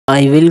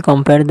I will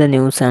compare the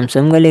new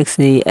Samsung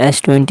Galaxy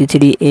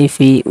S23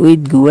 FE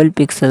with Google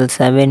Pixel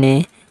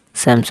 7a.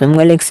 Samsung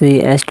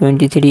Galaxy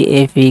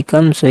S23 FE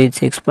comes with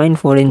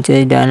 6.4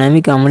 inches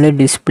dynamic AMOLED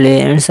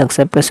display and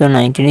success ratio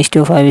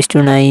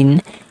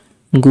 19:5:9.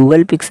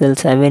 Google Pixel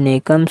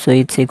 7a comes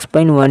with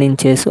 6.1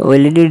 inches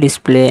OLED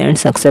display and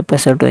success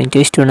ratio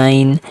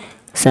 20:9.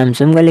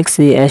 Samsung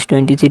Galaxy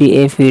S23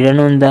 FE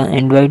run on the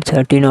Android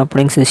 13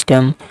 operating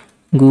system.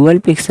 Google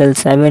Pixel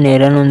 7a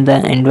run on the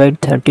Android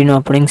 13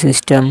 operating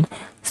system.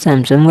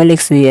 Samsung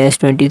Galaxy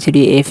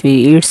S23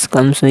 FE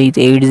comes with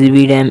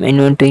 8GB RAM and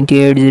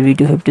 128GB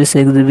to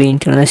 56GB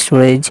internal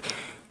storage.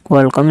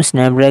 Qualcomm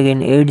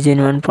Snapdragon 8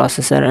 Gen 1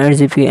 processor and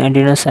GPU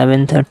Adreno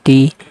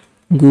 730.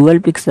 Google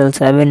Pixel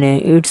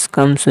 7a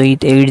comes with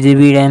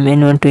 8GB RAM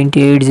and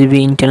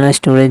 128GB internal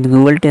storage.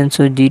 Google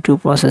Tensor G2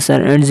 processor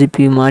and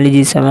GPU Mali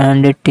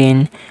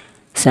G710.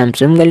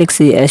 Samsung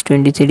Galaxy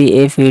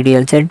S23 FE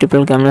real set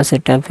triple camera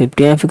setup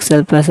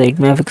 50MP plus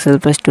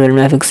 8MP plus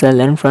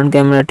 12MP and front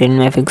camera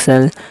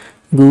 10MP.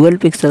 Google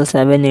Pixel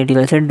 7a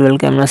real set dual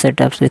camera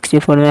setup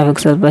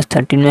 64MP plus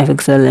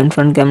 13MP and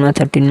front camera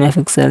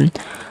 13MP.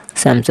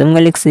 Samsung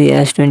Galaxy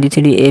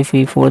S23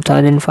 FE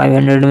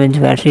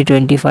 4500mAh battery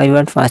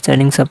 25W fast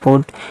charging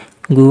support.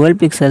 Google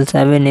Pixel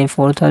 7a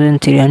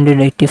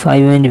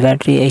 4385mAh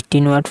battery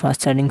 18W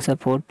fast charging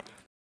support.